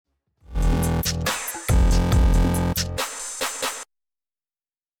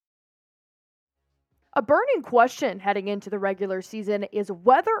A burning question heading into the regular season is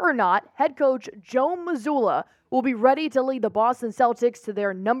whether or not head coach Joe Mazzulla will be ready to lead the Boston Celtics to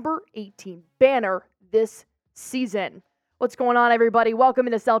their number 18 banner this season. What's going on, everybody? Welcome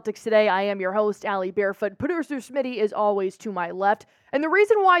into Celtics Today. I am your host, Allie Barefoot. Producer Smitty is always to my left. And the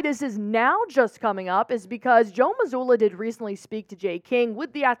reason why this is now just coming up is because Joe Mazzulla did recently speak to Jay King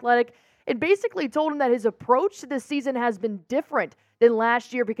with The Athletic and basically told him that his approach to this season has been different than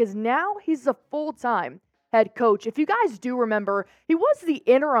last year because now he's a full-time head coach. If you guys do remember, he was the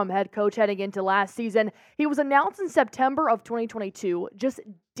interim head coach heading into last season. He was announced in September of 2022, just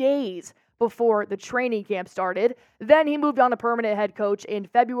days before the training camp started. Then he moved on to permanent head coach in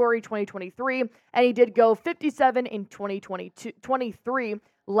February 2023, and he did go 57 in 2023.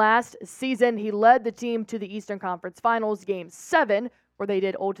 Last season, he led the team to the Eastern Conference Finals, Game 7, where they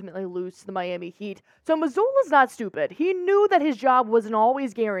did ultimately lose to the Miami Heat. So Mazzulla's not stupid. He knew that his job wasn't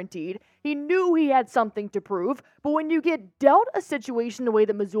always guaranteed. He knew he had something to prove. But when you get dealt a situation the way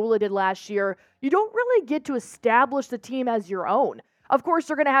that Mazzulla did last year, you don't really get to establish the team as your own. Of course,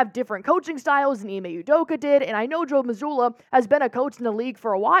 they're going to have different coaching styles than Ime Udoka did, and I know Joe Mazzulla has been a coach in the league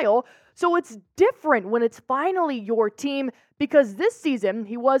for a while, so it's different when it's finally your team, because this season,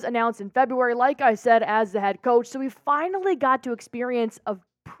 he was announced in February, like I said, as the head coach, so we finally got to experience a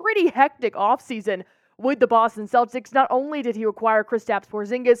pretty hectic offseason with the Boston Celtics. Not only did he acquire Kristaps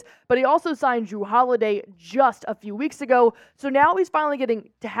Porzingis, but he also signed Jrue Holiday just a few weeks ago, so now he's finally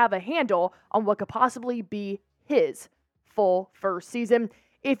getting to have a handle on what could possibly be his full first season.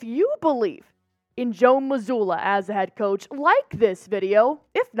 If you believe in Joe Mazzulla as a head coach, like this video.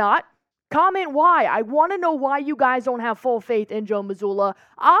 If not, comment why. I want to know why you guys don't have full faith in Joe Mazzulla.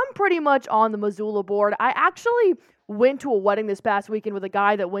 I'm pretty much on the Mazzulla board. I actually went to a wedding this past weekend with a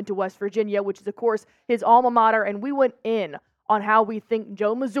guy that went to West Virginia, which is, of course, his alma mater, and we went in on how we think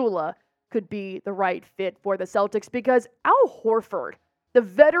Joe Mazzulla could be the right fit for the Celtics, because Al Horford, the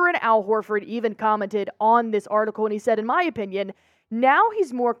veteran Al Horford, even commented on this article, and he said, in my opinion, now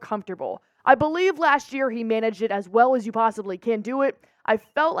he's more comfortable. I believe last year he managed it as well as you possibly can do it. I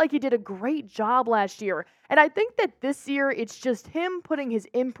felt like he did a great job last year, and I think that this year it's just him putting his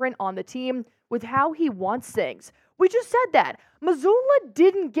imprint on the team with how he wants things. We just said that. Mazzulla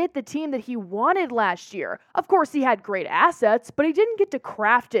didn't get the team that he wanted last year. Of course, he had great assets, but he didn't get to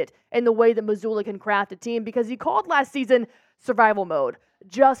craft it in the way that Mazzulla can craft a team, because he called last season survival mode.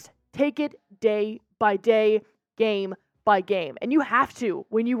 Just take it day by day, game by game. And you have to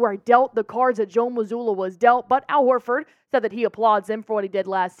when you are dealt the cards that Joe Mazzulla was dealt. But Al Horford said that he applauds him for what he did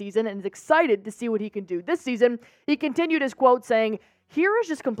last season and is excited to see what he can do this season. He continued his quote saying, "Here is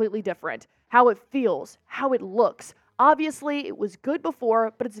just completely different. How it feels, how it looks. Obviously, it was good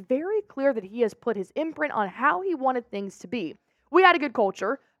before, but it's very clear that he has put his imprint on how he wanted things to be. We had a good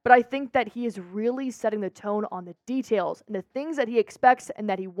culture, but I think that he is really setting the tone on the details and the things that he expects and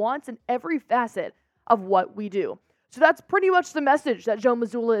that he wants in every facet of what we do." So that's pretty much the message that Joe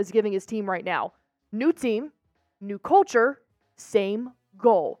Mazzulla is giving his team right now. New team, new culture, same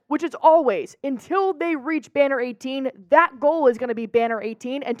goal, which is always, until they reach banner 18, that goal is going to be banner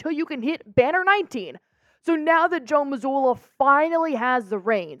 18 until you can hit banner 19. So now that Joe Mazzulla finally has the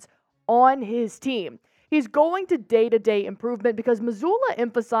reins on his team, he's going to day-to-day improvement, because Mazzulla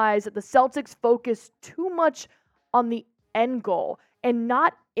emphasized that the Celtics focus too much on the end goal and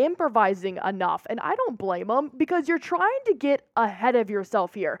not improvising enough. And I don't blame him, because you're trying to get ahead of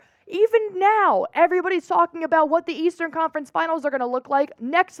yourself here. Even now, everybody's talking about what the Eastern Conference Finals are going to look like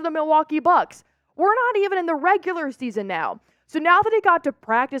next to the Milwaukee Bucks. We're not even in the regular season now. So now that he got to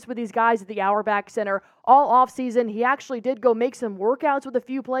practice with these guys at the Auerbach Center all offseason, he actually did go make some workouts with a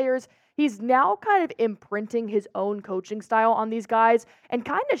few players. He's now kind of imprinting his own coaching style on these guys and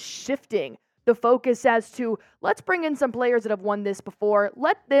kind of shifting the focus as to, let's bring in some players that have won this before.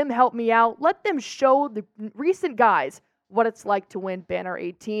 Let them help me out. Let them show the recent guys what it's like to win banner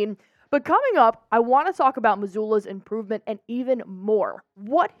 18. But coming up, I want to talk about Mazzulla's improvement and even more,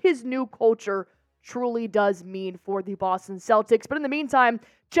 what his new culture truly does mean for the Boston Celtics. But in the meantime,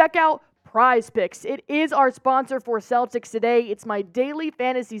 check out Prize Picks. It is our sponsor for Celtics Today. It's my daily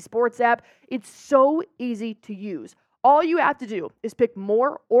fantasy sports app. It's so easy to use. All you have to do is pick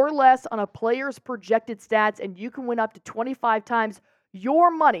more or less on a player's projected stats, and you can win up to 25 times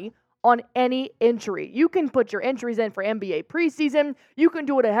your money on any entry. You can put your entries in for NBA preseason, you can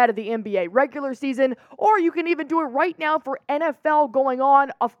do it ahead of the NBA regular season, or you can even do it right now for NFL going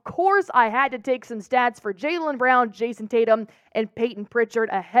on. Of course, I had to take some stats for Jaylen Brown, Jason Tatum, and Peyton Pritchard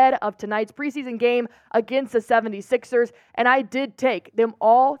ahead of tonight's preseason game against the 76ers, and I did take them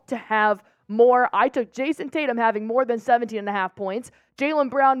all to have more. I took Jason Tatum having more than 17.5 points, Jaylen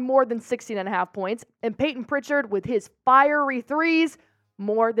Brown more than 16.5 points, and Peyton Pritchard with his fiery threes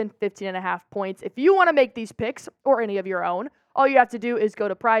more than 15.5 points. If you want to make these picks or any of your own, all you have to do is go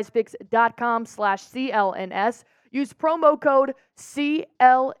to prizepicks.com/CLNS. Use promo code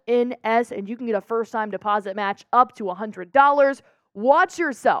CLNS, and you can get a first-time deposit match up to $100. Watch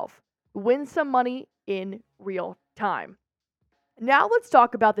yourself win some money in real time. Now let's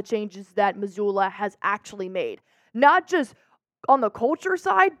talk about the changes that Mazzulla has actually made. Not just on the culture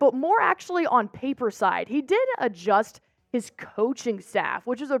side, but more actually on paper side. He did adjust his coaching staff,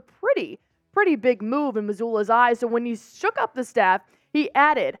 which is a pretty big move in Mazzulla's eyes. So when he shook up the staff, he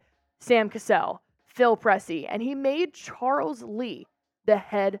added Sam Cassell, Phil Pressey, and he made Charles Lee the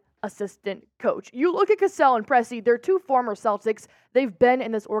head assistant coach. You look at Cassell and Pressey, they're two former Celtics. They've been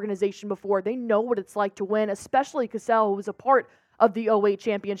in this organization before. They know what it's like to win, especially Cassell, who was a part of the 08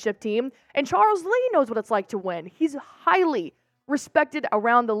 championship team. And Charles Lee knows what it's like to win. He's highly respected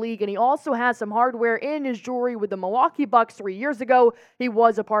around the league, and he also has some hardware in his jewelry with the Milwaukee Bucks 3 years ago. He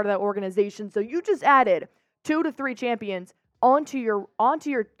was a part of that organization. So you just added 2 to 3 champions onto your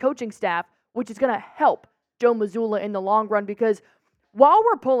coaching staff, which is going to help Joe Mazzulla in the long run, because while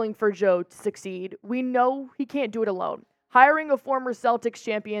we're pulling for Joe to succeed, we know he can't do it alone. Hiring a former Celtics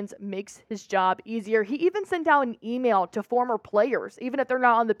champions makes his job easier. He even sent out an email to former players, even if they're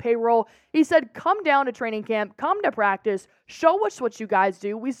not on the payroll. He said, come down to training camp, come to practice, show us what you guys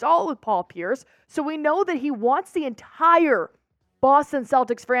do. We saw it with Paul Pierce, so we know that he wants the entire Boston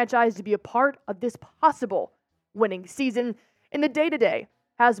Celtics franchise to be a part of this possible winning season. In the day-to-day,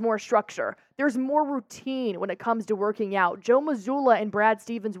 has more structure. There's more routine when it comes to working out. Joe Mazzulla and Brad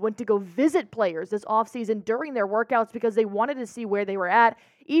Stevens went to go visit players this offseason during their workouts because they wanted to see where they were at,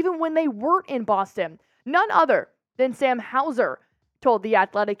 even when they weren't in Boston. None other than Sam Hauser told The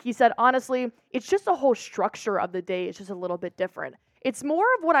Athletic. He said, honestly, it's just the whole structure of the day is just a little bit different. It's more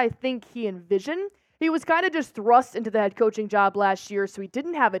of what I think he envisioned. He was kind of just thrust into the head coaching job last year, so he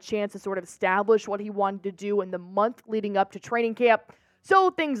didn't have a chance to sort of establish what he wanted to do in the month leading up to training camp.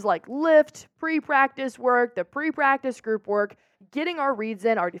 So things like lift, pre-practice work, the pre-practice group work, getting our reads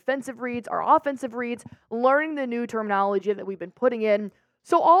in, our defensive reads, our offensive reads, learning the new terminology that we've been putting in.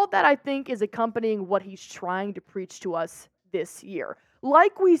 So all of that, I think, is accompanying what he's trying to preach to us this year.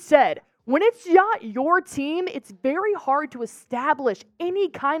 Like we said, when it's not your team, it's very hard to establish any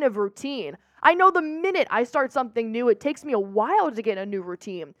kind of routine. I know the minute I start something new, it takes me a while to get a new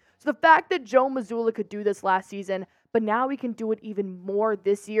routine. So the fact that Joe Mazzulla could do this last season, but now we can do it even more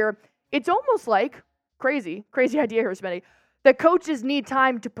this year, it's almost like, crazy idea here, Smitty, that coaches need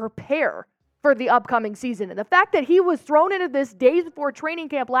time to prepare for the upcoming season. And the fact that he was thrown into this days before training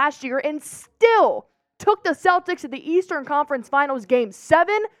camp last year and still took the Celtics to the Eastern Conference Finals Game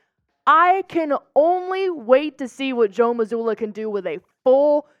 7, I can only wait to see what Joe Mazzulla can do with a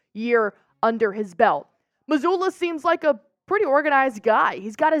full year under his belt. Mazzulla seems like a pretty organized guy.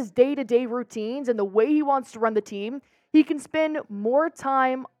 He's got his day-to-day routines and the way he wants to run the team. He can spend more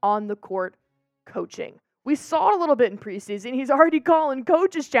time on the court coaching. We saw it a little bit in preseason. He's already calling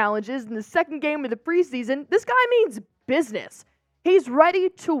coaches challenges in the second game of the preseason. This guy means business. He's ready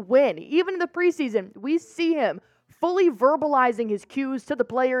to win. Even in the preseason, we see him fully verbalizing his cues to the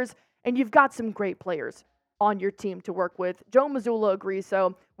players, and you've got some great players on your team to work with. Joe Mazzulla agrees.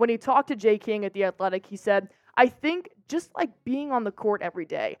 So when he talked to Jay King at The Athletic, he said, I think just like being on the court every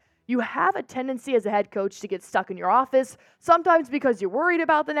day, you have a tendency as a head coach to get stuck in your office, sometimes because you're worried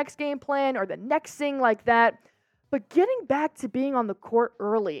about the next game plan or the next thing like that. But getting back to being on the court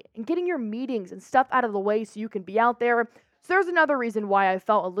early and getting your meetings and stuff out of the way so you can be out there. So there's another reason why I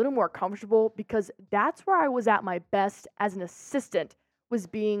felt a little more comfortable, because that's where I was at my best as an assistant, was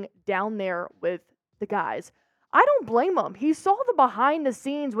being down there with the guys. I don't blame him. He saw the behind the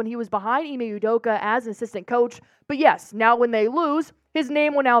scenes when he was behind Ime Udoka as an assistant coach. But yes, now when they lose, his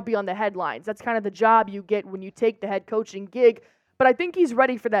name will now be on the headlines. That's kind of the job you get when you take the head coaching gig. But I think he's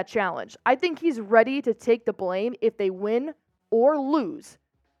ready for that challenge. I think he's ready to take the blame if they win or lose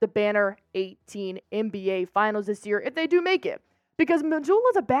the Banner 18 NBA Finals this year, if they do make it. Because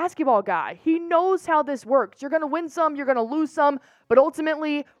Mazzulla's a basketball guy. He knows how this works. You're going to win some, you're going to lose some. But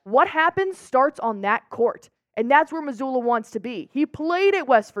ultimately, what happens starts on that court. And that's where Mazzulla wants to be. He played at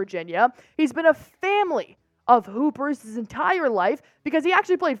West Virginia. He's been a family of hoopers his entire life because he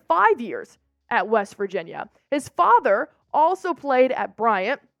actually played 5 years at West Virginia. His father also played at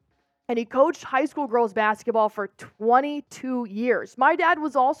Bryant, and he coached high school girls basketball for 22 years. My dad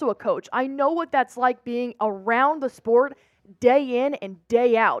was also a coach. I know what that's like being around the sport day in and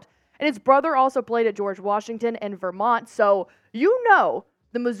day out. And his brother also played at George Washington and Vermont, so you know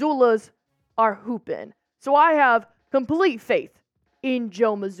the Mazzullas are hooping. So I have complete faith in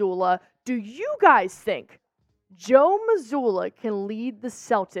Joe Mazzulla. Do you guys think Joe Mazzulla can lead the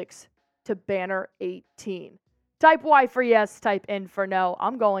Celtics to banner 18? Type Y for yes, type N for no.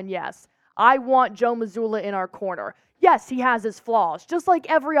 I'm going yes. I want Joe Mazzulla in our corner. Yes, he has his flaws, just like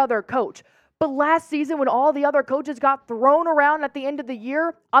every other coach. But last season, when all the other coaches got thrown around at the end of the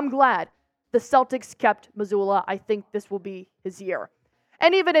year, I'm glad the Celtics kept Mazzulla. I think this will be his year.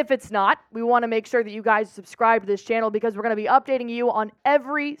 And even if it's not, we want to make sure that you guys subscribe to this channel because we're going to be updating you on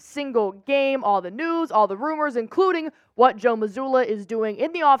every single game, all the news, all the rumors, including what Joe Mazzulla is doing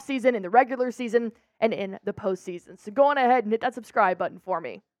in the offseason, in the regular season, and in the postseason. So go on ahead and hit that subscribe button for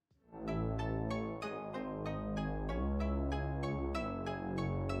me.